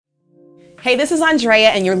Hey, this is Andrea,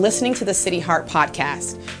 and you're listening to the City Heart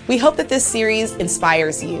Podcast. We hope that this series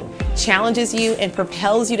inspires you, challenges you, and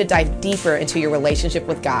propels you to dive deeper into your relationship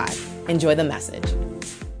with God. Enjoy the message.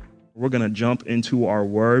 We're going to jump into our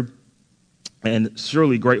word, and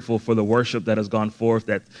surely grateful for the worship that has gone forth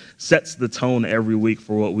that sets the tone every week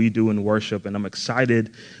for what we do in worship. And I'm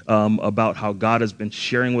excited about how God has been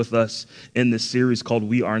sharing with us in this series called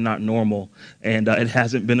We Are Not Normal. And it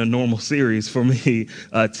hasn't been a normal series for me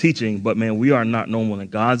teaching, but man, we are not normal,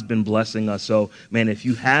 and God's been blessing us. So man, if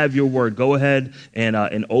you have your word, go ahead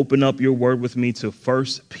and open up your word with me to 1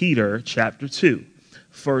 Peter chapter 2.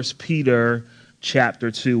 1 Peter chapter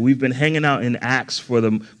 2. We've been hanging out in Acts for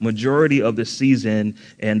the majority of the season,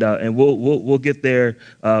 and we'll get there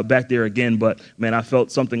back there again. But man, I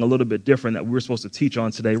felt something a little bit different that we were supposed to teach on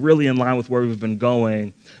today, really in line with where we've been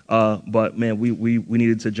going. But man, we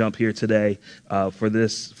needed to jump here today for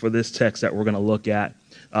this text that we're going to look at,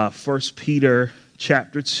 1 Peter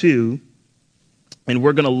chapter 2. And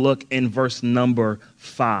we're going to look in verse number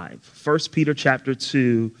 5. 1 Peter chapter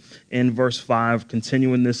 2 in verse 5,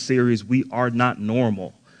 continuing this series, We Are Not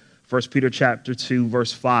Normal. 1 Peter chapter 2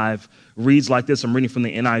 verse 5 reads like this. I'm reading from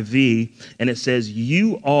the NIV, and it says,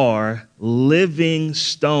 You are living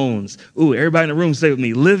stones. Ooh, everybody in the room say with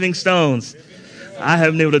me, living stones. I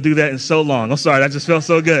haven't been able to do that in so long. I'm sorry, that just felt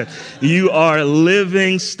so good. You are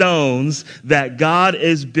living stones that God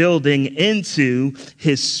is building into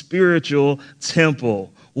his spiritual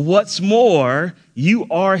temple. What's more, you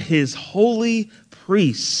are his holy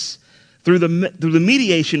priests. Through the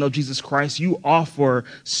mediation of Jesus Christ, you offer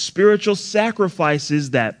spiritual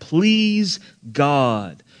sacrifices that please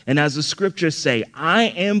God. And as the scriptures say, I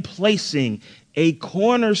am placing a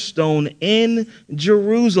cornerstone in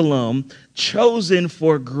Jerusalem, chosen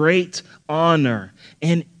for great honor,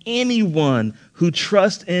 and anyone who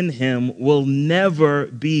trusts in him will never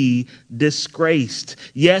be disgraced.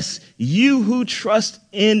 Yes, you who trust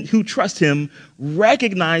him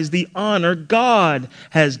recognize the honor God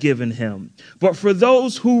has given him. But for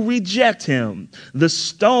those who reject him, the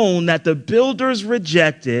stone that the builders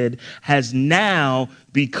rejected has now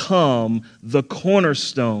become the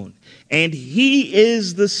cornerstone. And he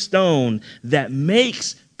is the stone that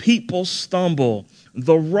makes people stumble,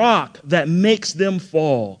 the rock that makes them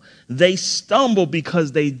fall. They stumble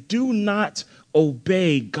because they do not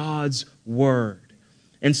obey God's word.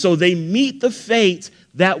 And so they meet the fate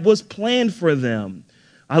that was planned for them.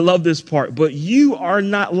 I love this part. But you are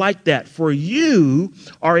not like that, for you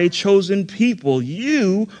are a chosen people.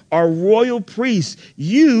 You are royal priests.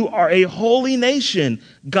 You are a holy nation,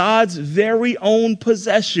 God's very own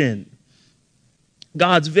possession.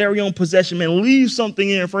 God's very own possession. Man, leave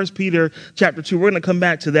something in 1 Peter chapter 2. We're going to come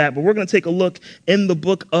back to that, but we're going to take a look in the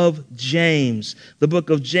book of James. The book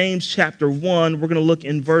of James chapter 1. We're going to look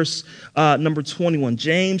in verse number 21.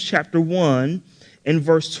 James chapter 1 and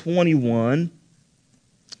verse 21.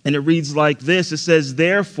 And it reads like this. It says,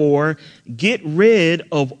 Therefore, get rid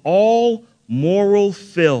of all moral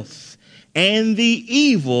filth and the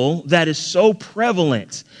evil that is so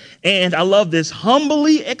prevalent. And I love this.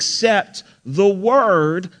 Humbly accept the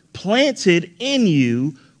word planted in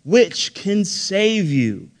you, which can save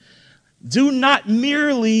you. Do not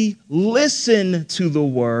merely listen to the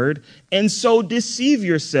word and so deceive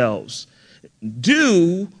yourselves.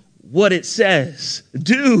 Do what it says.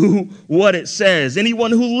 Do what it says. Anyone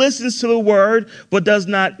who listens to the word but does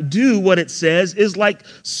not do what it says is like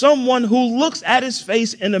someone who looks at his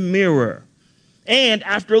face in a mirror and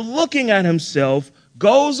after looking at himself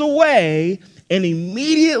goes away and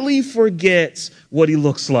immediately forgets what he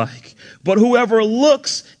looks like. But whoever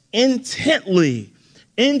looks intently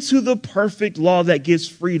into the perfect law that gives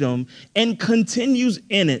freedom and continues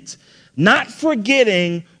in it, not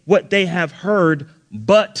forgetting what they have heard,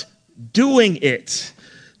 but doing it,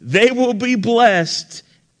 they will be blessed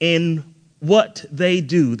in what they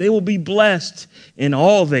do. They will be blessed in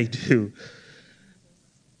all they do.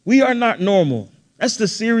 We are not normal. That's the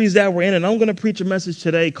series that we're in, and I'm going to preach a message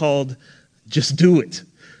today called Just Do It.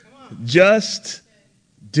 Just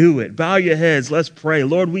do it. Bow your heads. Let's pray.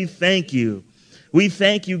 Lord, we thank you. We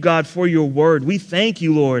thank you, God, for your word. We thank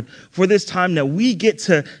you, Lord, for this time that we get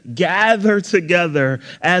to gather together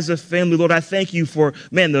as a family. Lord, I thank you for,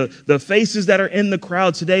 man, the faces that are in the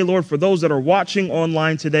crowd today, Lord, for those that are watching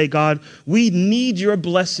online today, God. We need your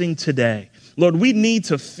blessing today. Lord, we need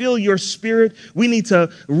to feel your spirit. We need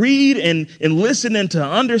to read and listen and to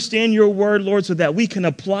understand your word, Lord, so that we can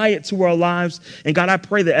apply it to our lives. And God, I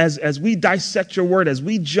pray that as we dissect your word, as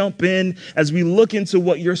we jump in, as we look into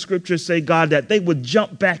what your scriptures say, God, that they would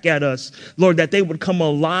jump back at us, Lord, that they would come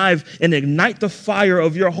alive and ignite the fire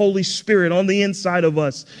of your Holy Spirit on the inside of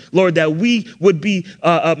us. Lord, that we would be,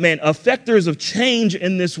 effectors of change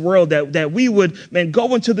in this world, that we would,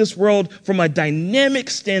 go into this world from a dynamic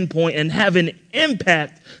standpoint and have an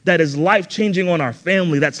impact that is life-changing on our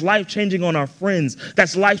family, that's life-changing on our friends,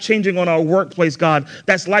 that's life-changing on our workplace, God,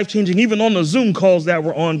 that's life-changing even on the Zoom calls that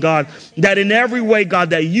we're on, God, that in every way, God,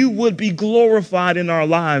 that you would be glorified in our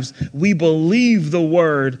lives. We believe the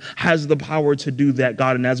word has the power to do that,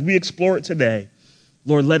 God, and as we explore it today,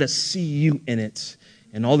 Lord, let us see you in it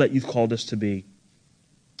and all that you've called us to be.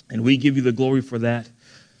 And we give you the glory for that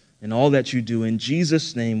and all that you do. In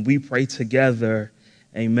Jesus' name, we pray together.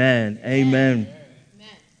 Amen. Amen.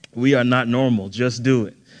 We are not normal. Just do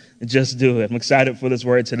it. Just do it. I'm excited for this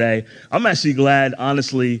word today. I'm actually glad,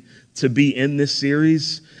 honestly, to be in this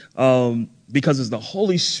series because as the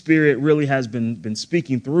Holy Spirit really has been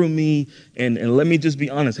speaking through me, and let me just be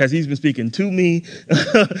honest, as he's been speaking to me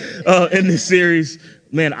in this series,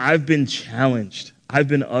 man, I've been challenged. I've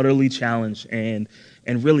been utterly challenged and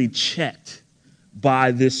really checked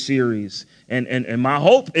by this series. And my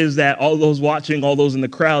hope is that all those watching, all those in the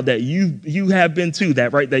crowd, that you have been too,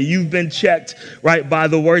 that you've been checked, right, by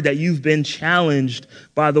the word, that you've been challenged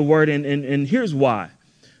by the word. And here's why.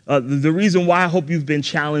 The reason why I hope you've been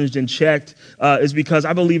challenged and checked is because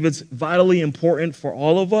I believe it's vitally important for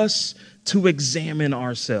all of us to examine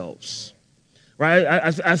ourselves. Right?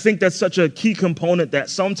 I think that's such a key component that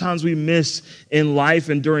sometimes we miss in life.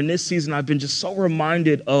 And during this season, I've been just so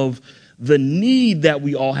reminded of the need that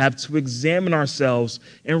we all have to examine ourselves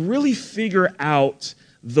and really figure out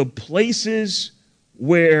the places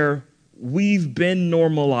where we've been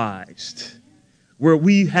normalized, where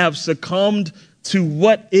we have succumbed to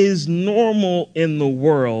what is normal in the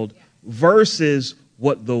world versus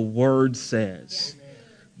what the word says.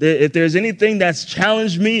 If there's anything that's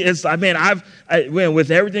challenged me, it's, with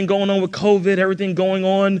everything going on with COVID, everything going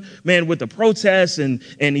on, man, with the protests and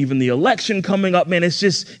even the election coming up, man, it's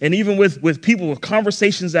just, and even with people, with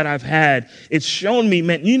conversations that I've had, it's shown me,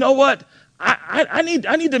 man, you know what? I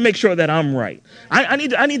need to make sure that I'm right. I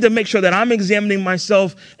need to make sure that I'm examining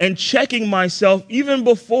myself and checking myself even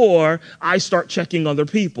before I start checking other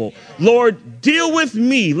people. Lord, deal with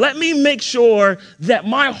me. Let me make sure that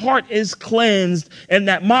my heart is cleansed and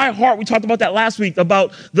that my heart, we talked about that last week,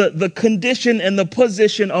 about the condition and the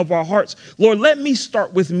position of our hearts. Lord, let me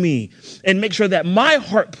start with me and make sure that my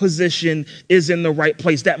heart position is in the right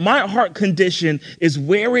place, that my heart condition is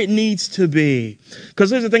where it needs to be. Because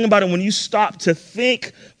here's the thing about it, when you stop to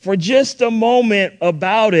think for just a moment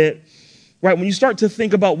about it, right? When you start to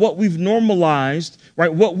think about what we've normalized,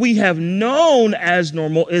 right? What we have known as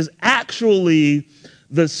normal is actually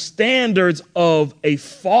the standards of a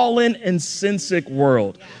fallen and sin-sick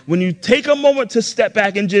world. When you take a moment to step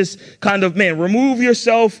back and just kind of, remove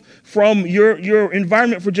yourself from your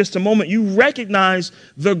environment for just a moment, you recognize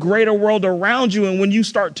the greater world around you. And when you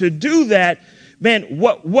start to do that,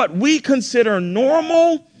 what we consider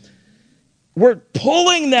normal, we're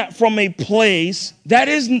pulling that from a place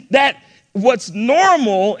that what's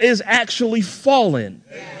normal is actually fallen.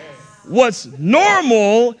 Yes. What's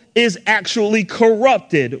normal is actually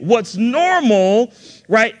corrupted. What's normal,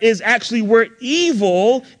 right, is actually where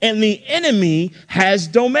evil and the enemy has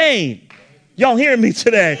domain. Y'all hearing me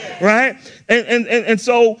today, right? And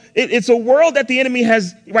so it's a world that the enemy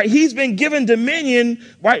has, right? He's been given dominion,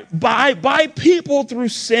 right, by people through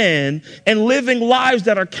sin and living lives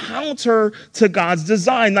that are counter to God's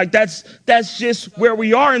design. Like that's just where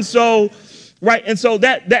we are. And so, right, and so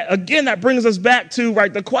that again, that brings us back to,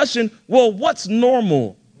 right, the question, well, what's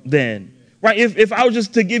normal then? Right? If I was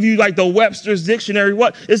just to give you like the Webster's dictionary,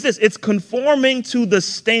 what is this? It's conforming to the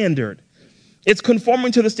standard. It's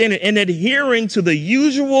conforming to the standard and adhering to the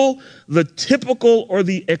usual, the typical, or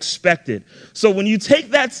the expected. So when you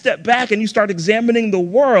take that step back and you start examining the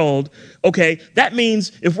world, okay, that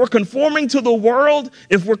means if we're conforming to the world,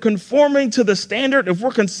 if we're conforming to the standard, if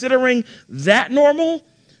we're considering that normal,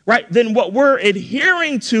 right, then what we're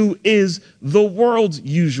adhering to is the world's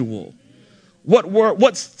usual.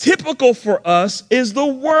 What's typical for us is the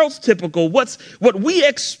world's typical. What we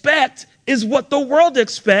expect is what the world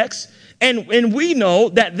expects. And we know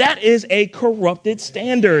that is a corrupted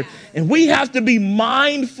standard. And we have to be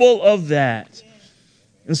mindful of that.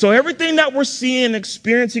 And so everything that we're seeing,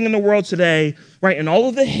 experiencing in the world today, right, and all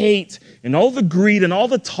of the hate and all the greed and all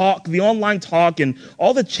the talk, the online talk and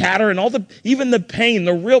all the chatter and even the pain,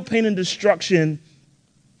 the real pain and destruction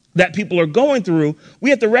that people are going through, we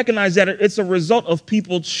have to recognize that it's a result of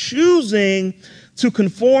people choosing to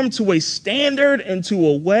conform to a standard and to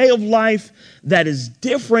a way of life that is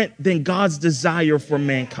different than God's desire for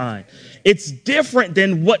mankind. It's different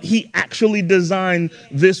than what he actually designed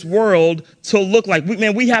this world to look like.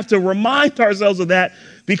 We have to remind ourselves of that,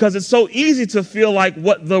 because it's so easy to feel like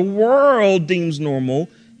what the world deems normal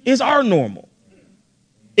is our normal.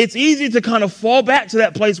 It's easy to kind of fall back to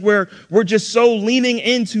that place where we're just so leaning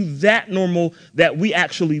into that normal that we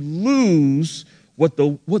actually lose what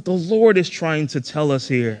the Lord is trying to tell us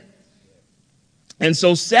here. And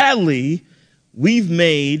so sadly, we've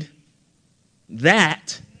made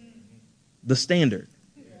that the standard,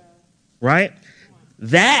 right?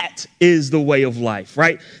 That is the way of life,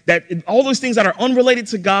 right? That all those things that are unrelated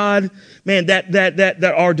to God, man,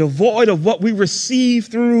 that are devoid of what we receive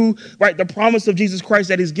through, right, the promise of Jesus Christ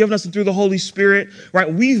that he's given us and through the Holy Spirit,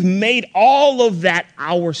 right? We've made all of that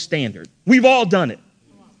our standard. We've all done it.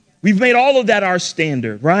 We've made all of that our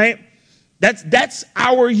standard, right? That's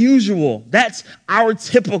our usual. That's our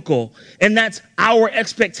typical. And that's our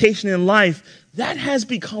expectation in life. That has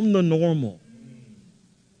become the normal.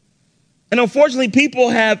 And unfortunately, people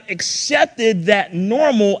have accepted that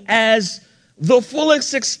normal as the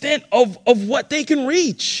fullest extent of what they can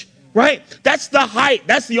reach, right? That's the height.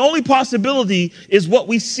 That's the only possibility is what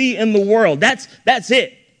we see in the world. That's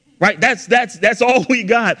it, right? That's all we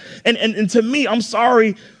got. And to me, I'm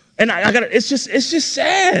sorry. And it's just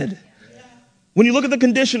sad. When you look at the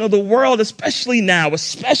condition of the world, especially now,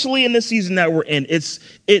 especially in the season that we're in,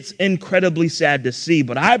 it's incredibly sad to see.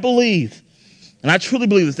 But I believe, and I truly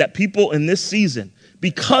believe this, that people in this season,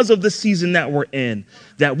 because of the season that we're in,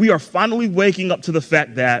 that we are finally waking up to the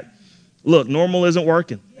fact that, look, normal isn't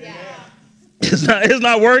working. Yeah. It's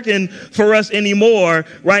not working for us anymore,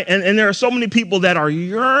 right? And there are so many people that are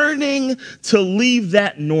yearning to leave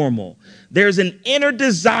that normal. There's an inner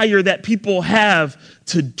desire that people have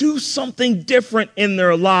to do something different in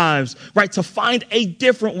their lives, right? To find a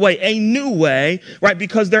different way, a new way, right?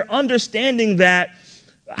 Because they're understanding that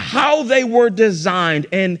how they were designed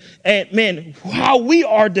and man, how we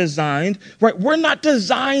are designed, right? We're not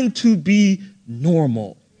designed to be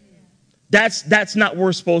normal. That's not where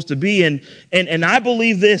we're supposed to be. And I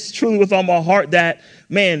believe this truly with all my heart that,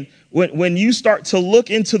 man, when you start to look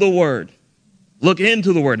into the word, now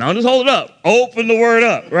just hold it up, open the word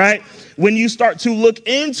up, right? When you start to look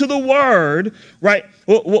into the word, right,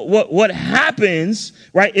 what happens,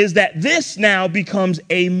 right, is that this now becomes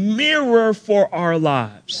a mirror for our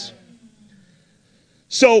lives.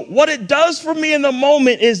 So what it does for me in the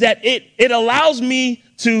moment is that it allows me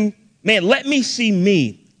to, man, let me see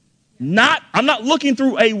me. I'm not looking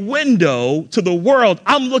through a window to the world.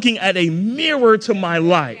 I'm looking at a mirror to my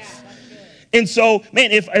life. And so,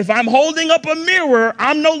 man, if I'm holding up a mirror,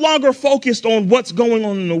 I'm no longer focused on what's going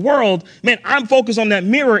on in the world. Man, I'm focused on that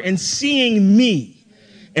mirror and seeing me.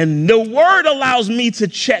 And the word allows me to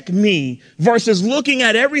check me versus looking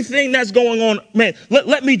at everything that's going on. Man,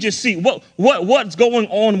 let me just see what's going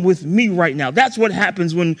on with me right now. That's what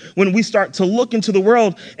happens when we start to look into the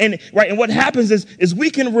world. And right, and what happens is we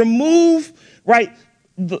can remove, right,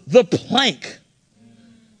 the plank.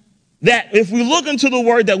 That if we look into the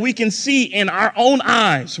word that we can see in our own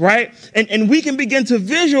eyes, right? And we can begin to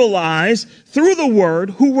visualize through the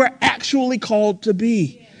word who we're actually called to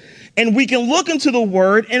be. And we can look into the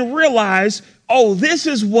word and realize, oh, this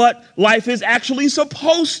is what life is actually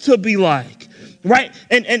supposed to be like, right?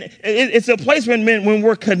 And it's a place when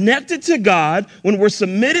we're connected to God, when we're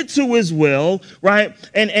submitted to his will, right?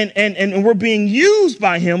 And we're being used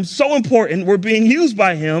by him, so important, we're being used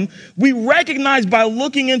by him. We recognize by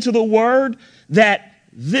looking into the word that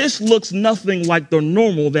this looks nothing like the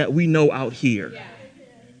normal that we know out here. Yeah.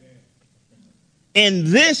 And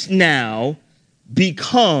this now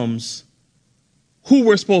becomes who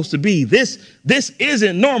we're supposed to be. This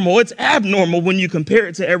isn't normal. It's abnormal when you compare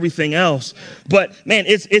it to everything else. But man,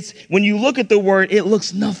 it's when you look at the word, it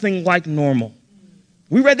looks nothing like normal.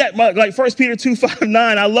 We read that like 1 Peter 2:5-9.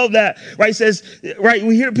 I love that. Right? It says, right,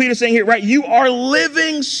 we hear Peter saying here, right, you are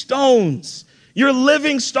living stones. You're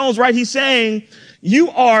living stones, right? He's saying you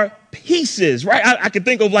are pieces, right? I can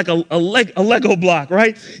think of like a Lego block,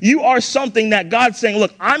 right? You are something that God's saying,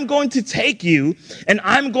 look, I'm going to take you and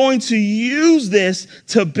I'm going to use this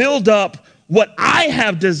to build up what I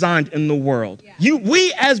have designed in the world.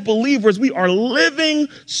 We as believers, we are living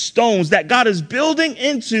stones that God is building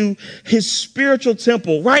into his spiritual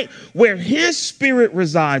temple, right? Where his spirit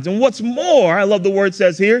resides. And what's more, I love the word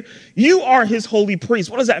says here, you are his holy priest.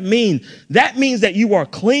 What does that mean? That means that you are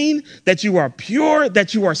clean, that you are pure,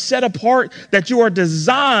 that you are set apart, that you are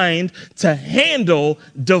designed to handle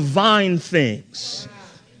divine things.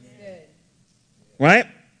 Right?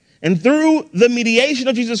 And through the mediation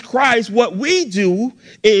of Jesus Christ, what we do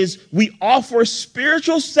is we offer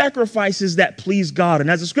spiritual sacrifices that please God.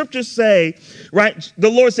 And as the scriptures say, right,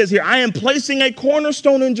 the Lord says here, I am placing a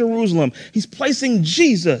cornerstone in Jerusalem. He's placing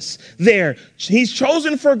Jesus there. He's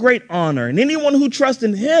chosen for great honor. And anyone who trusts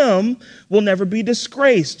in him will never be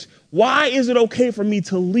disgraced. Why is it okay for me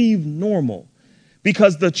to leave normal?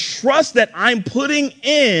 Because the trust that I'm putting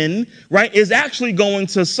in, right, is actually going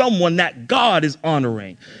to someone that God is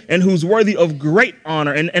honoring and who's worthy of great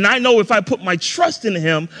honor. And I know if I put my trust in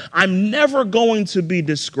him, I'm never going to be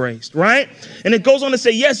disgraced, right? And it goes on to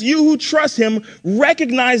say, yes, you who trust him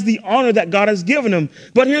recognize the honor that God has given him.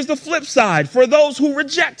 But here's the flip side. For those who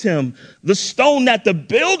reject him, the stone that the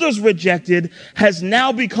builders rejected has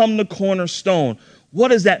now become the cornerstone. What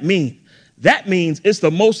does that mean? That means it's the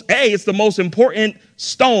most important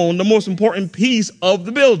stone, the most important piece of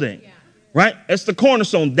the building, right? It's the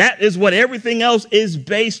cornerstone. That is what everything else is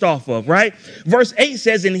based off of, right? Verse 8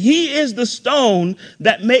 says, and he is the stone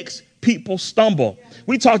that makes people stumble.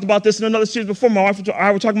 We talked about this in another series before. My wife and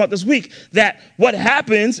I were talking about this week, that what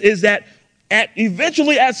happens is that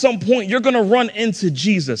eventually at some point, you're going to run into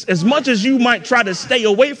Jesus. As much as you might try to stay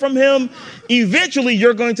away from him, eventually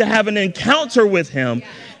you're going to have an encounter with him.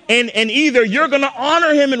 And either you're going to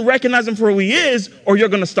honor him and recognize him for who he is, or you're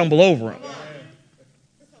going to stumble over him.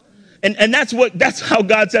 And that's how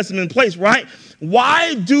God sets it in place, right?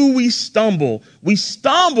 Why do we stumble? We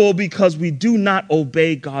stumble because we do not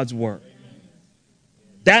obey God's word.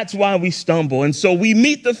 That's why we stumble. And so we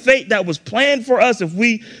meet the fate that was planned for us if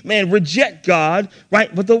we, reject God,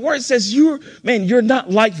 right? But the word says you're not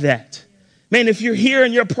like that. Man, if you're here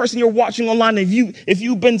and you're a person you're watching online, if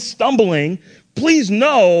you've been stumbling, please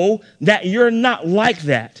know that you're not like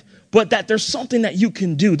that, but that there's something that you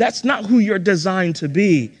can do. That's not who you're designed to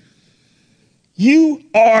be. You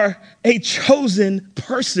are a chosen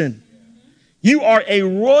person. You are a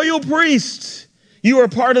royal priest. You are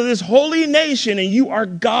part of this holy nation, and you are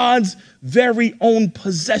God's very own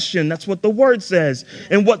possession. That's what the word says.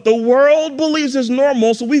 And what the world believes is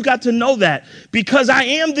normal, so we've got to know that. Because I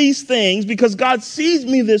am these things, because God sees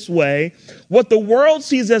me this way, what the world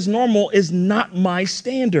sees as normal is not my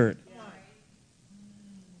standard.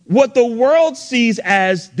 What the world sees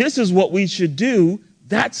as this is what we should do,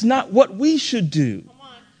 that's not what we should do.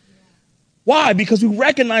 Why? Because we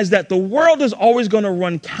recognize that the world is always going to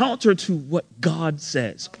run counter to what God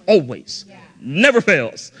says. Always. Never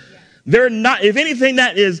fails. They're not, if anything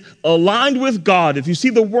that is aligned with God, if you see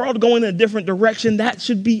the world going in a different direction, that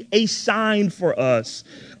should be a sign for us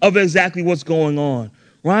of exactly what's going on,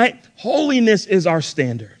 right? Holiness is our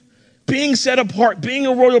standard. Being set apart, being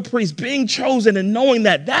a royal priest, being chosen, and knowing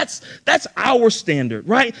that that's our standard,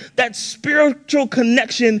 right? That spiritual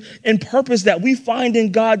connection and purpose that we find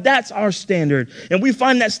in God, that's our standard. And we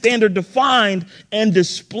find that standard defined and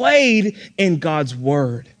displayed in God's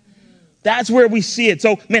word. That's where we see it.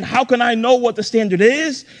 So, how can I know what the standard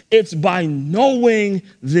is? It's by knowing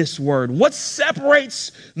this word. What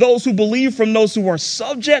separates those who believe from those who are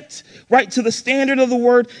subject, right, to the standard of the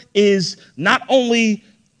word is not only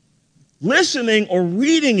listening or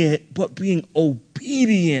reading it, but being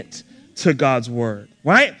obedient to God's word,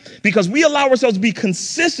 right? Because we allow ourselves to be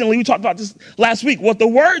consistently, we talked about this last week, what the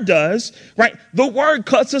word does, right? The word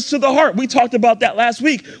cuts us to the heart. We talked about that last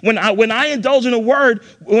week. When I indulge in a word,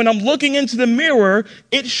 when I'm looking into the mirror,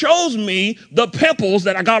 it shows me the pimples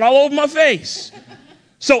that I got all over my face.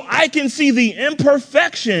 So I can see the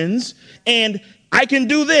imperfections, and I can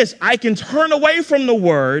do this. I can turn away from the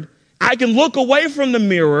word. I can look away from the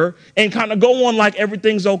mirror and kind of go on like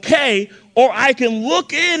everything's okay, or I can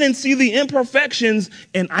look in and see the imperfections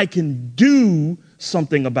and I can do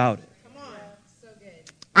something about it. Come on. So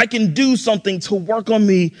good. I can do something to work on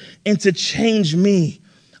me and to change me.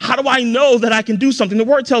 How do I know that I can do something? The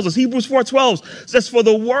word tells us, Hebrews 4:12 says, for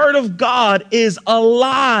the word of God is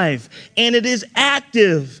alive and it is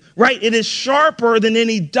active. Right? It is sharper than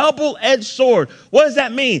any double-edged sword. What does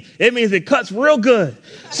that mean? It means it cuts real good.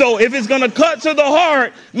 So if it's going to cut to the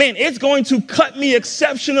heart, it's going to cut me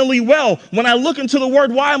exceptionally well. When I look into the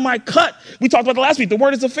word, why am I cut? We talked about it last week. The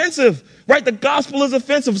word is offensive, right? The gospel is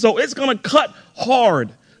offensive. So it's going to cut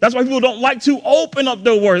hard. That's why people don't like to open up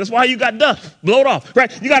the word. That's why you got dust, blow it off,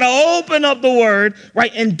 right? You got to open up the word,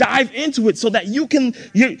 right, and dive into it so that you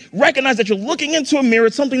recognize that you're looking into a mirror.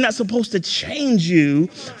 It's something that's supposed to change you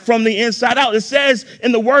from the inside out. It says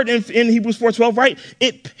in the word in Hebrews 4:12, right?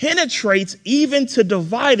 It penetrates even to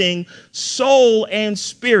dividing soul and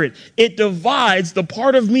spirit. It divides the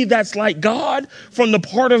part of me that's like God from the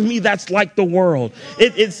part of me that's like the world.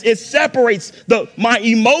 It separates my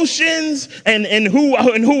emotions and who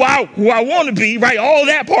I want to be, right? All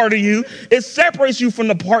that part of you. It separates you from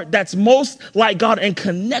the part that's most like God and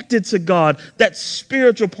connected to God, that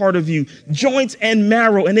spiritual part of you, joints and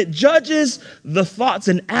marrow, and it judges the thoughts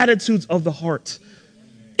and attitudes of the heart.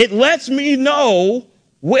 It lets me know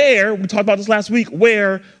where, we talked about this last week,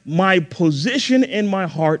 where my position in my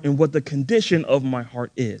heart and what the condition of my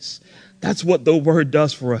heart is. That's what the word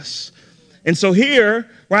does for us. And so here,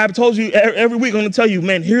 where I've told you every week, I'm going to tell you,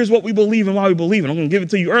 man, here's what we believe and why we believe it. I'm going to give it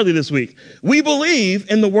to you early this week. We believe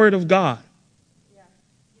in the word of God.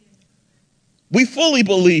 We fully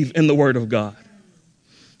believe in the word of God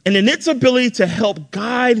and in its ability to help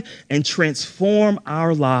guide and transform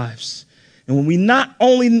our lives. And when we not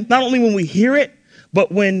only when we hear it, but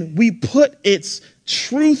when we put its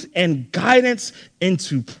truth and guidance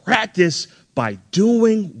into practice by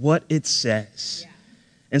doing what it says.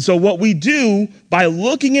 And so what we do by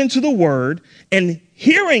looking into the word and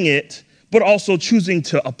hearing it, but also choosing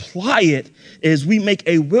to apply it, is we make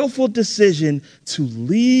a willful decision to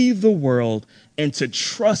leave the world and to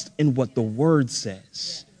trust in what the word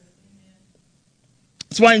says.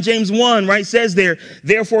 That's why in James 1, right, says there,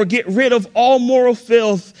 therefore get rid of all moral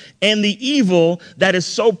filth and the evil that is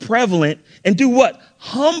so prevalent, and do what?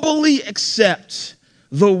 Humbly accept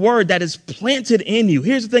the word that is planted in you.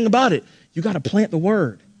 Here's the thing about it. You got to plant the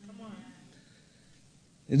word.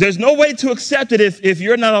 There's no way to accept it if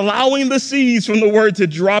you're not allowing the seeds from the word to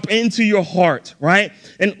drop into your heart, right?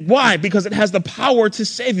 And why? Because it has the power to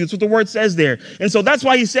save you. That's what the word says there. And so that's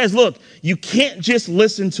why he says, look, you can't just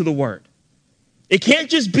listen to the word. It can't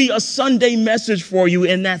just be a Sunday message for you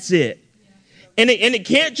and that's it. And it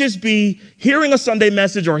can't just be hearing a Sunday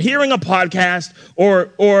message or hearing a podcast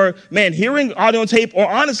or hearing audio tape or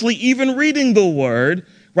honestly even reading the word,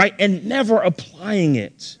 right, and never applying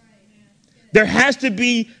it. There has to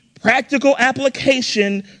be practical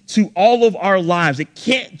application to all of our lives. It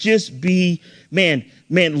can't just be,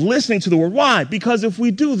 listening to the word. Why? Because if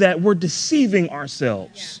we do that, we're deceiving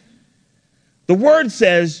ourselves. The word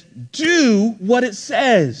says, do what it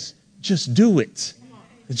says. Just do it.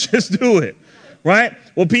 Just do it. Right?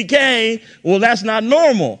 Well, PK, that's not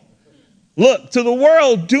normal. Look, to the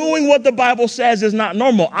world, doing what the Bible says is not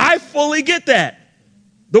normal. I fully get that.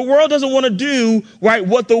 The world doesn't want to do, right,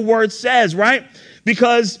 what the word says, right?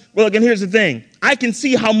 Because, again, here's the thing. I can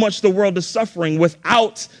see how much the world is suffering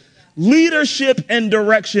without leadership and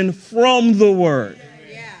direction from the word.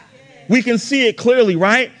 We can see it clearly,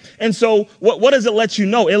 right? And so what does it let you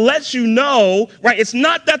know? It lets you know, right, it's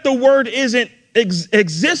not that the word isn't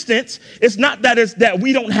existent. It's not that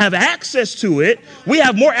we don't have access to it. We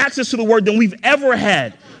have more access to the word than we've ever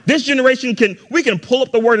had. This generation we can pull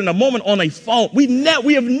up the word in a moment on a phone. We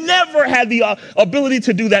have never had the ability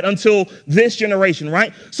to do that until this generation,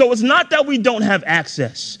 right? So it's not that we don't have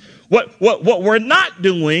access. What we're not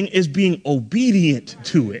doing is being obedient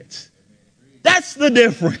to it. That's the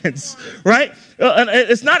difference, right?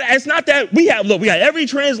 It's not that we have every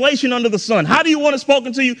translation under the sun. How do you want it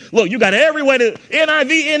spoken to you? Look, you got every way to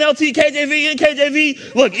NIV, NLT, KJV,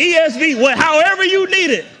 NKJV, look, ESV, however you need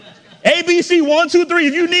it. ABC 1, 2, 3.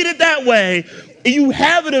 If you need it that way, you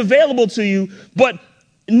have it available to you. But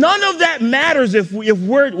none of that matters if we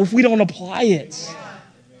don't apply it.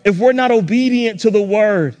 If we're not obedient to the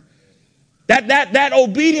word. That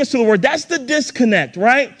obedience to the word, that's the disconnect,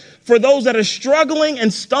 right? For those that are struggling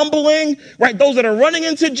and stumbling, right? Those that are running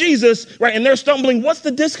into Jesus, right? And they're stumbling. What's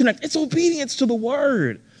the disconnect? It's obedience to the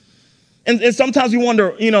word. And sometimes we wonder,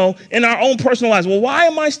 in our own personal lives, why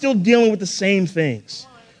am I still dealing with the same things?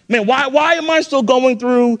 Man, why am I still going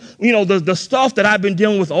through, the stuff that I've been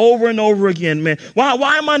dealing with over and over again, man?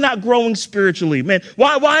 Why am I not growing spiritually, man?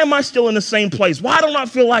 Why am I still in the same place? Why don't I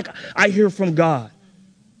feel like I hear from God?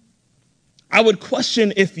 I would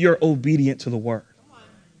question if you're obedient to the word.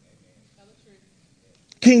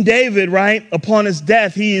 King David, right, upon his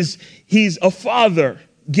death, he's a father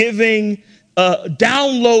giving a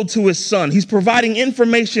download to his son. He's providing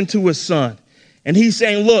information to his son. And he's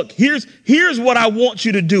saying, look, here's what I want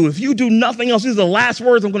you to do. If you do nothing else, these are the last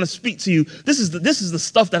words I'm going to speak to you. This is the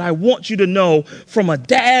stuff that I want you to know from a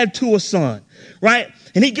dad to a son, right?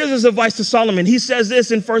 And he gives us advice to Solomon. He says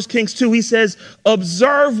this in 1 Kings 2. He says,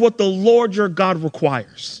 observe what the Lord your God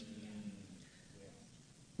requires.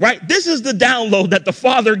 Right? This is the download that the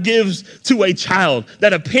father gives to a child,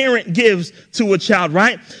 that a parent gives to a child,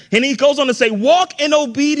 right? And he goes on to say, walk in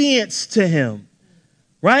obedience to him,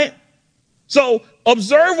 right? So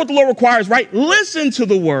observe what the Lord requires, right? Listen to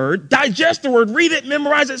the word, digest the word, read it,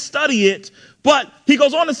 memorize it, study it. But he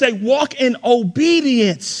goes on to say, walk in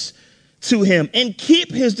obedience to him and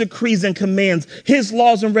keep his decrees and commands, his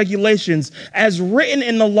laws and regulations as written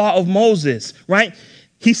in the law of Moses, right?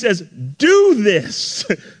 He says, do this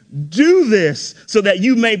so that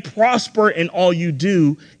you may prosper in all you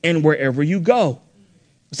do and wherever you go.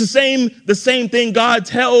 It's the same thing God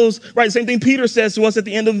tells, right? The same thing Peter says to us at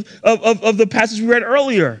the end of the passage we read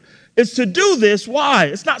earlier. It's to do this. Why?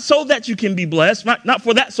 It's not so that you can be blessed, not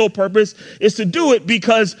for that sole purpose. It's to do it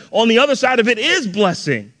because on the other side of it is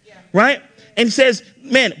blessing, right? And he says,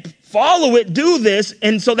 man, follow it, do this,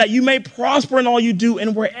 and so that you may prosper in all you do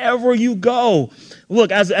and wherever you go. Look,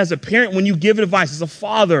 as a parent, when you give advice, as a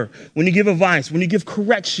father, when you give advice, when you give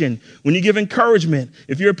correction, when you give encouragement,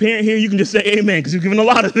 if you're a parent here, you can just say amen because you've given a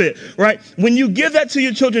lot of it, right? When you give that to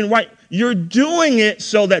your children, right, you're doing it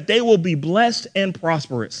so that they will be blessed and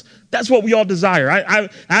prosperous. That's what we all desire.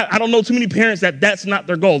 I don't know too many parents that's not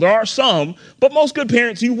their goal. There are some, but most good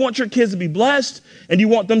parents, you want your kids to be blessed and you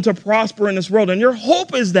want them to prosper in this world. And your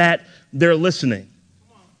hope is that they're listening.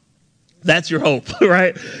 That's your hope,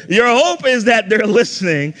 right? Your hope is that they're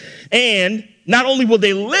listening, and not only will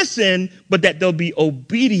they listen, but that they'll be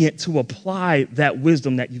obedient to apply that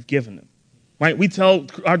wisdom that you've given them, right? We tell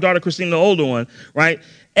our daughter, Christine, the older one, right?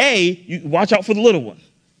 You watch out for the little one,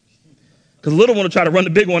 because the little one will try to run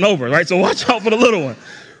the big one over, right? So watch out for the little one,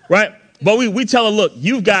 right? But we tell her, look,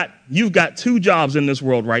 you've got two jobs in this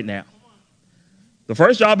world right now. The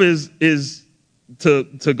first job is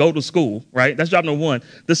to go to school, right? That's job number one.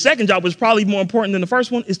 The second job, which is probably more important than the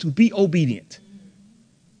first one, is to be obedient.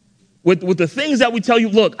 With the things that we tell you,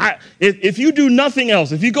 look, if you do nothing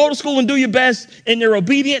else, if you go to school and do your best and you're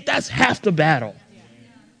obedient, that's half the battle.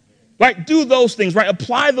 Right? Do those things, right?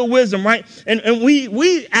 Apply the wisdom, right? And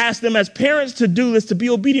we ask them as parents to do this, to be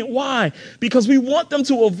obedient. Why? Because we want them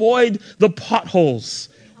to avoid the potholes.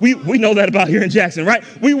 We know that about here in Jackson, right?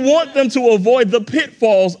 We want them to avoid the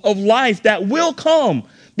pitfalls of life that will come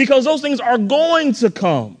because those things are going to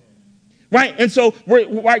come, right? And so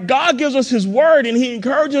God gives us his word and he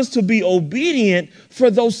encourages us to be obedient for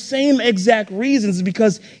those same exact reasons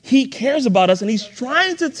because he cares about us and he's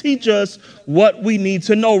trying to teach us what we need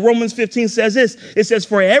to know. Romans 15 says this. It says,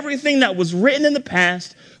 for everything that was written in the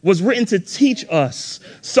past was written to teach us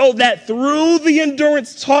so that through the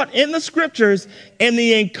endurance taught in the scriptures and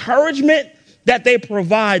the encouragement that they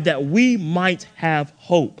provide that we might have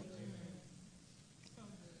hope.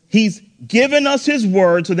 He's given us his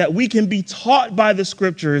word so that we can be taught by the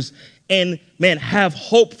scriptures and, man, have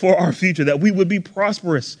hope for our future, that we would be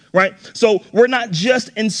prosperous, right? So we're not just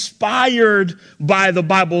inspired by the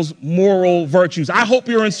Bible's moral virtues. I hope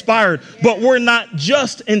you're inspired, but we're not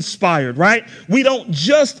just inspired, right? We don't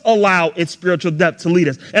just allow its spiritual depth to lead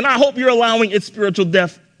us. And I hope you're allowing its spiritual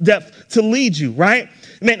depth to lead you, right?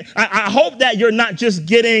 Man, I hope that you're not just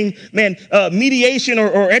getting, mediation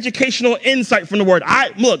or educational insight from the word.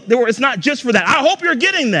 It's not just for that. I hope you're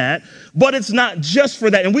getting that, but it's not just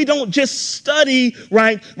for that. And we don't just study,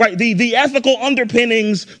 right, the ethical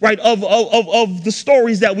underpinnings, right, of the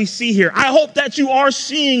stories that we see here. I hope that you are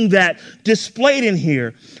seeing that displayed in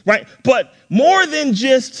here, right? But more than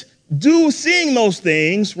just seeing those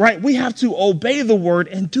things, right, we have to obey the word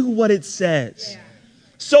and do what it says. Yeah.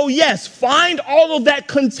 So yes, find all of that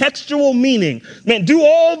contextual meaning. Man, do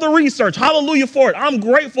all the research. Hallelujah for it. I'm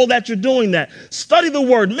grateful that you're doing that. Study the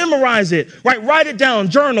word, memorize it, right? Write it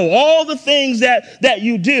down, journal, all the things that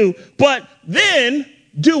you do, but then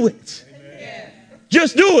do it. Amen.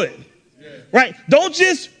 Just do it, right? Don't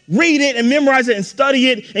just read it and memorize it and study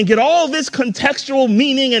it and get all this contextual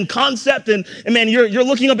meaning and concept and man, you're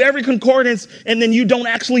looking up every concordance and then you don't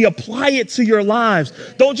actually apply it to your lives.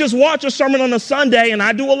 Don't just watch a sermon on a Sunday, and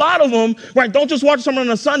I do a lot of them, right? Don't just watch a sermon on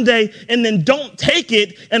a Sunday and then don't take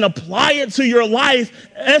it and apply it to your life,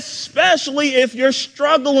 especially if you're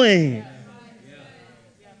struggling.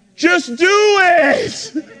 Just do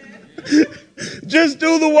it. Just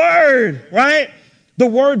do the word, right? The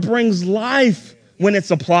word brings life when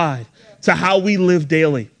it's applied to how we live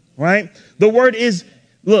daily, right? This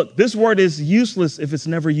word is useless if it's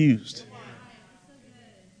never used.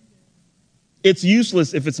 It's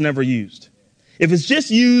useless if it's never used. If it's just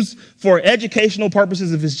used for educational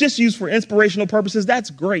purposes, if it's just used for inspirational purposes, that's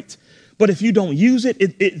great. But if you don't use it,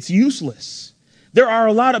 it's useless. There are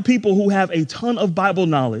a lot of people who have a ton of Bible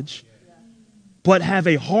knowledge, but have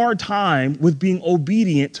a hard time with being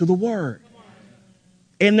obedient to the word.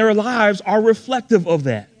 And their lives are reflective of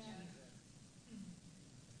that.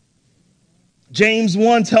 James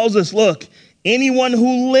 1 tells us, look, anyone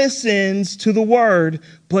who listens to the word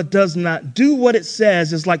but does not do what it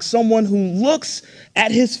says is like someone who looks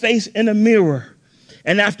at his face in a mirror.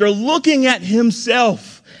 And after looking at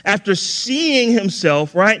himself, after seeing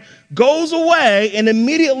himself, right, goes away and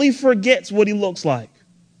immediately forgets what he looks like.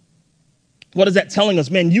 What is that telling us?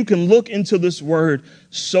 Man, you can look into this word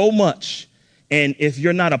so much, and if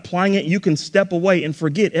you're not applying it, you can step away and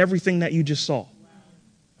forget everything that you just saw.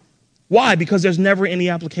 Why? Because there's never any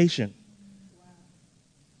application.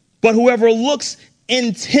 But whoever looks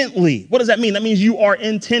intently, what does that mean? That means you are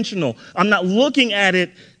intentional. I'm not looking at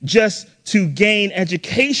it just to gain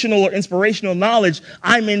educational or inspirational knowledge.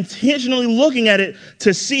 I'm intentionally looking at it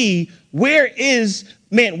to see where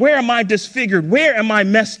am I disfigured? Where am I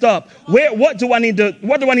messed up? What do I need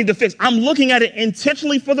to fix? I'm looking at it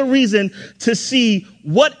intentionally for the reason to see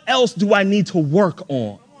what else do I need to work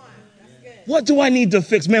on? What do I need to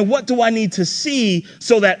fix? Man, what do I need to see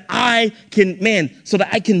so that I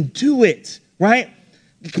can do it, right?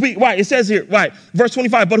 Right, it says here, right, verse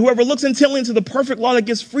 25, but whoever looks intently into the perfect law that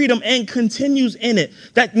gives freedom and continues in it.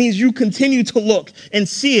 That means you continue to look and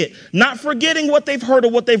see it, not forgetting what they've heard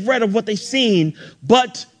or what they've read or what they've seen,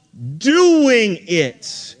 but doing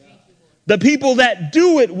it. The people that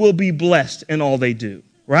do it will be blessed in all they do,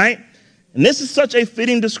 right? And this is such a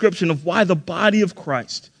fitting description of why the body of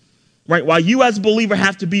Christ, right, why you as a believer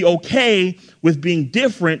have to be okay with being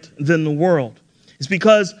different than the world. It's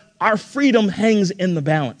because our freedom hangs in the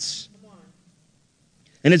balance.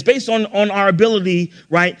 And it's based on our ability,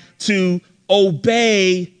 right, to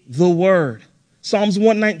obey the word. Psalms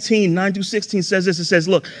 119, 9-16 says this. It says,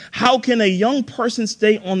 look, how can a young person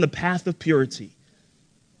stay on the path of purity?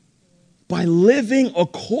 By living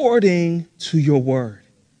according to your word,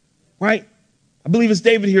 right? I believe it's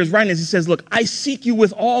David here is writing this. He says, look, I seek you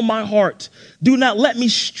with all my heart. Do not let me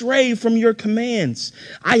stray from your commands.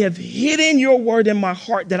 I have hidden your word in my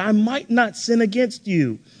heart that I might not sin against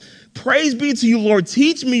you. Praise be to you, Lord.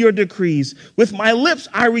 Teach me your decrees. With my lips,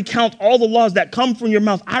 I recount all the laws that come from your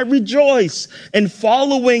mouth. I rejoice in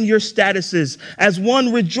following your statuses as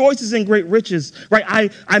one rejoices in great riches, right?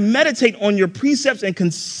 I meditate on your precepts and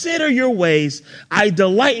consider your ways. I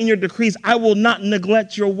delight in your decrees. I will not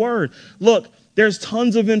neglect your word. Look, there's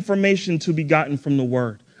tons of information to be gotten from the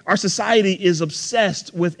word. Our society is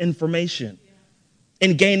obsessed with information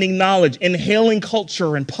and gaining knowledge, inhaling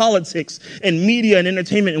culture and politics and media and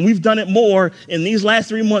entertainment. And we've done it more in these last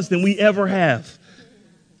 3 months than we ever have.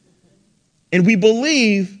 And we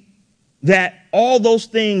believe that all those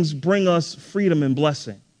things bring us freedom and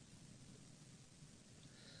blessing.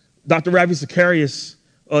 Dr. Ravi Zacharias,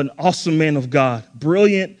 an awesome man of God,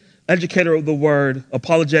 brilliant educator of the word,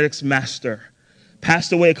 apologetics master,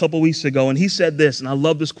 passed away a couple weeks ago, and he said this, and I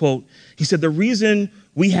love this quote. He said, the reason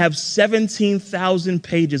we have 17,000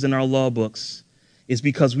 pages in our law books is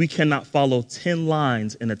because we cannot follow 10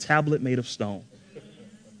 lines in a tablet made of stone.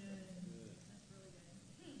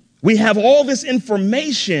 We have all this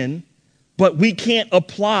information, but we can't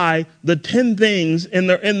apply the 10 things in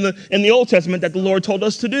the Old Testament that the Lord told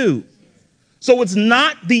us to do. So it's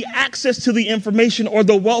not the access to the information or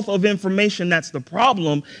the wealth of information that's the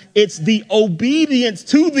problem. It's the obedience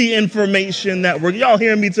to the information that y'all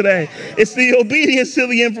hearing me today? It's the obedience to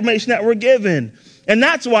the information that we're given. And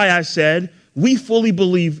that's why I said we fully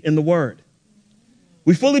believe in the word.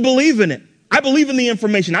 We fully believe in it. I believe in the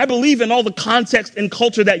information. I believe in all the context and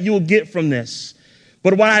culture that you'll get from this.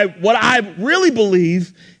 But what I really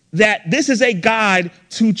believe that this is a guide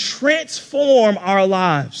to transform our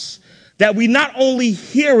lives. That we not only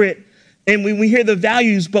hear it and when we hear the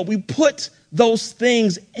values, but we put those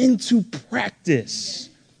things into practice,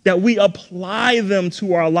 that we apply them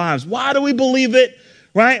to our lives. Why do we believe it?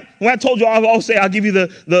 Right? When I told you, I'll give you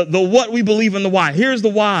the what we believe and the why. Here's the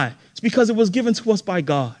why. It's because it was given to us by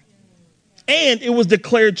God. And it was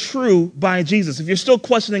declared true by Jesus. If you're still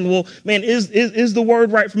questioning, well, man, is the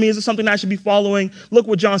word right for me? Is it something I should be following? Look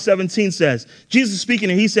what John 17 says. Jesus is speaking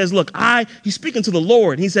and he says, look, he's speaking to the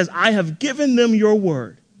Lord. He says, I have given them your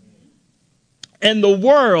word. And the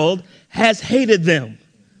world has hated them.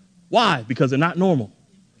 Why? Because they're not normal.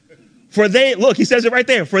 He says it right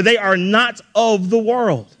there, for they are not of the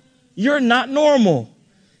world. You're not normal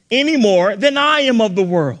any more than I am of the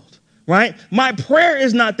world. right? My prayer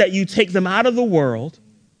is not that you take them out of the world,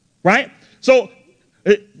 right? So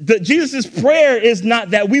Jesus' prayer is not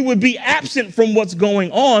that we would be absent from what's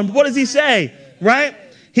going on. But what does he say, right?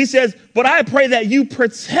 He says, but I pray that you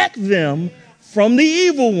protect them from the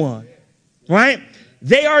evil one, right?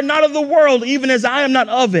 They are not of the world, even as I am not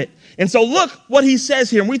of it. And so look what he says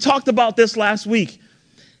here. And we talked about this last week.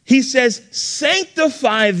 He says,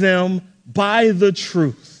 sanctify them by the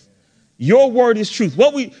truth. Your word is truth.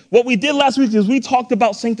 What we did last week is we talked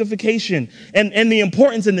about sanctification and the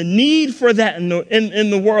importance and the need for that in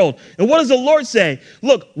the world. And what does the Lord say?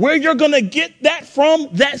 Look, where you're going to get that from,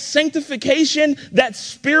 that sanctification, that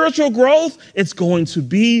spiritual growth, it's going to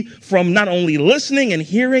be from not only listening and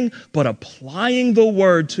hearing, but applying the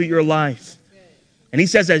word to your life. And he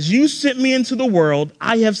says, as you sent me into the world,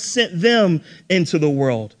 I have sent them into the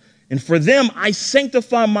world. And for them, I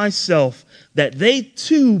sanctify myself, that they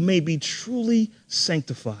too may be truly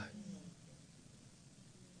sanctified.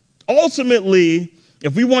 Ultimately,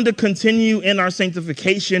 if we want to continue in our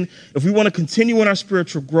sanctification, if we want to continue in our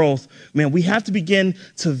spiritual growth, man, we have to begin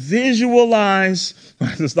to visualize.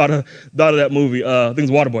 I just thought of that movie, I think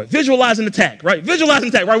it's Waterboy. Visualize and attack, right? Visualize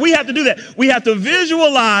and attack, right? We have to do that. We have to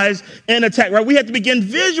visualize and attack, right? We have to begin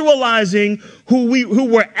visualizing who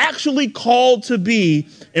we're actually called to be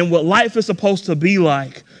and what life is supposed to be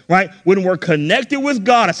like. Right? When we're connected with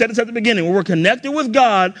God, I said this at the beginning, when we're connected with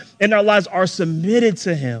God and our lives are submitted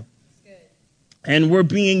to him and we're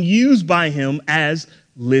being used by him as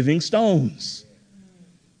living stones.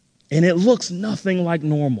 And it looks nothing like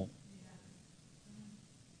normal.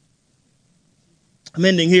 I'm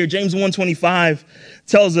ending here. James 1:25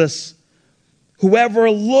 tells us,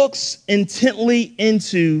 whoever looks intently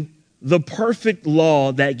into the perfect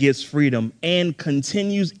law that gives freedom and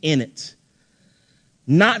continues in it,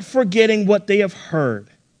 not forgetting what they have heard,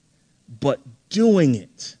 but doing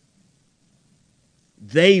it,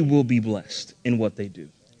 they will be blessed in what they do.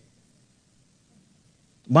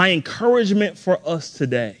 My encouragement for us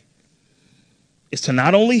today is to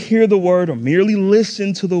not only hear the word or merely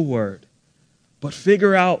listen to the word, but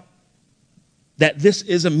figure out that this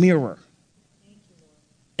is a mirror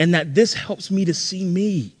and that this helps me to see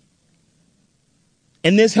me.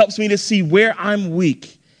 And this helps me to see where I'm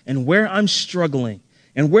weak and where I'm struggling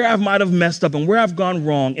and where I might have messed up and where I've gone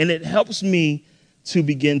wrong. And it helps me to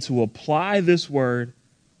begin to apply this word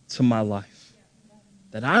to my life.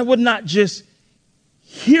 That I would not just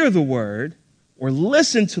hear the word or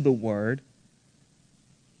listen to the word,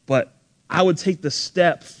 but I would take the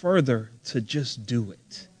step further to just do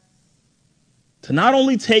it. To not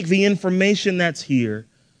only take the information that's here,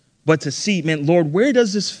 but to see, man, Lord, where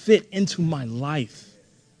does this fit into my life?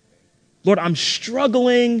 Lord, I'm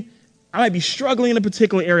struggling. I might be struggling in a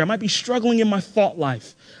particular area. I might be struggling in my thought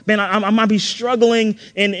life. Man, I might be struggling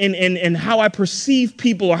in how I perceive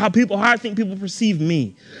people or how I think people perceive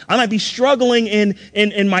me. I might be struggling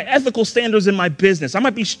in my ethical standards in my business. I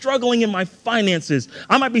might be struggling in my finances.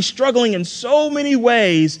 I might be struggling in so many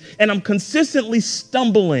ways, and I'm consistently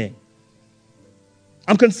stumbling.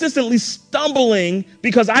 I'm consistently stumbling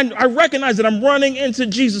because I recognize that I'm running into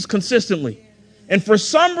Jesus consistently. And for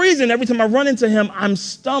some reason, every time I run into him, I'm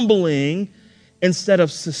stumbling instead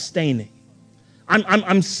of sustaining.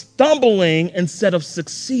 I'm stumbling instead of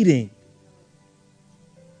succeeding.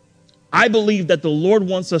 I believe that the Lord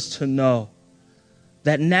wants us to know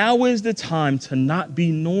that now is the time to not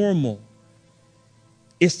be normal.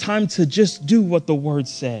 It's time to just do what the word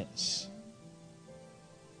says.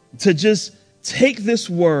 To just take this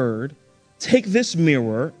word, take this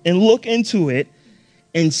mirror, and look into it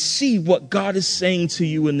and see what God is saying to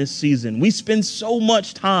you in this season. We spend so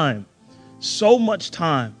much time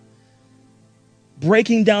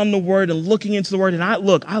breaking down the word and looking into the word. And I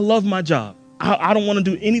love my job. I don't want to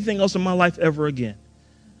do anything else in my life ever again.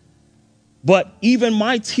 But even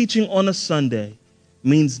my teaching on a Sunday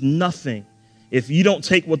means nothing if you don't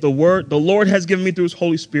take what the Lord has given me through his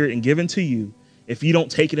Holy Spirit and given to you, if you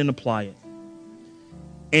don't take it and apply it.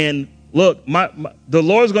 And look, the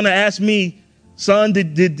Lord's going to ask me, son,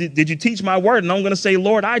 did you teach my word? And I'm going to say,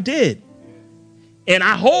 Lord, I did. And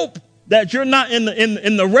I hope that you're not in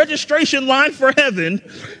the registration line for heaven,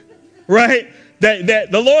 right? That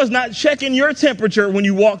the Lord's not checking your temperature when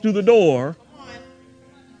you walk through the door.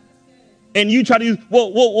 And you try to use,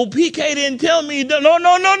 well, PK didn't tell me.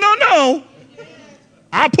 No.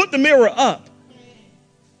 I put the mirror up.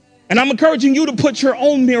 And I'm encouraging you to put your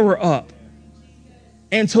own mirror up.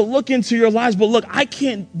 and to look into your lives. But look,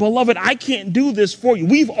 beloved, I can't do this for you.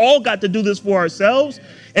 We've all got to do this for ourselves.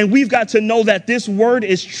 And we've got to know that this word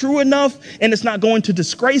is true enough and it's not going to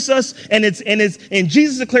disgrace us. And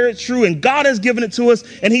Jesus declared it true and God has given it to us.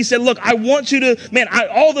 And he said, look, I want you to,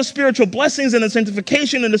 all the spiritual blessings and the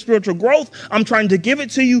sanctification and the spiritual growth, I'm trying to give it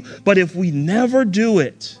to you. But if we never do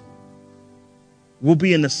it, we'll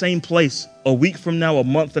be in the same place a week from now, a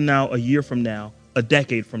month from now, a year from now, a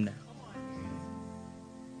decade from now.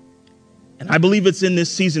 And I believe it's in this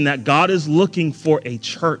season that God is looking for a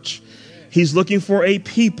church. He's looking for a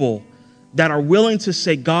people that are willing to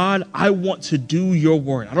say, God, I want to do your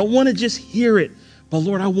word. I don't want to just hear it, but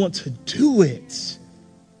Lord, I want to do it.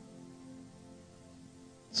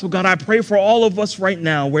 So God, I pray for all of us right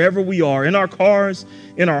now, wherever we are, in our cars,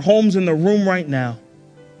 in our homes, in the room right now.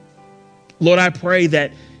 Lord, I pray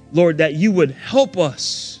that, Lord, that you would help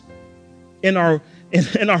us in our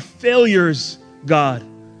failures, God,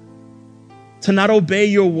 to not obey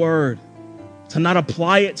your word, to not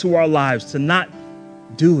apply it to our lives, to not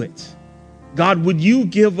do it. God, would you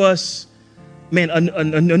give us, a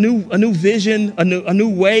new vision, a new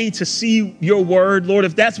way to see your word, Lord,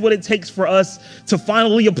 if that's what it takes for us to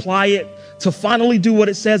finally apply it, to finally do what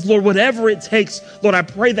it says, Lord, whatever it takes, Lord, I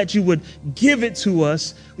pray that you would give it to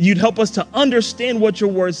us. You'd help us to understand what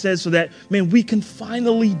your word says so that, we can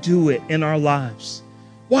finally do it in our lives.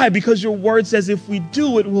 Why? Because your word says if we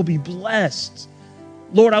do it, we'll be blessed.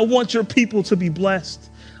 Lord, I want your people to be blessed.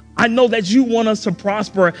 I know that you want us to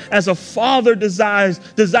prosper as a father desires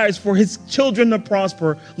for his children to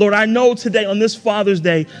prosper. Lord, I know today on this Father's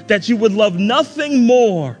Day that you would love nothing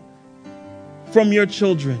more from your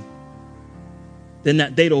children than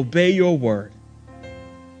that they'd obey your word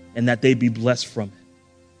and that they'd be blessed from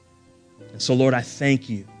it. And so, Lord, I thank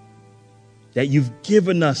you that you've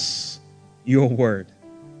given us your word,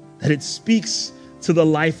 that it speaks to the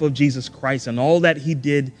life of Jesus Christ and all that he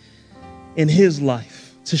did in his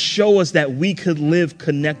life to show us that we could live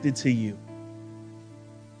connected to you.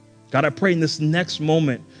 God, I pray in this next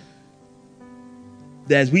moment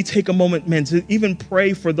that as we take a moment, to even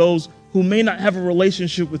pray for those who may not have a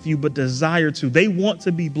relationship with you, but desire to. They want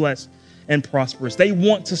to be blessed and prosperous. They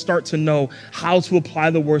want to start to know how to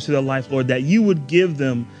apply the words to their life, Lord, that you would give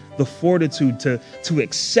them the fortitude to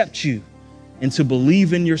accept you and to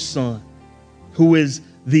believe in your Son, who is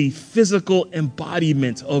the physical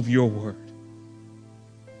embodiment of your word.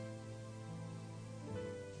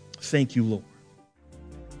 Thank you, Lord.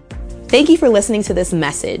 Thank you for listening to this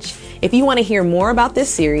message. If you want to hear more about this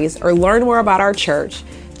series or learn more about our church,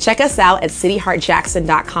 check us out at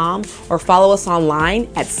cityheartjackson.com or follow us online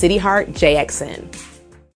at cityheartjxn.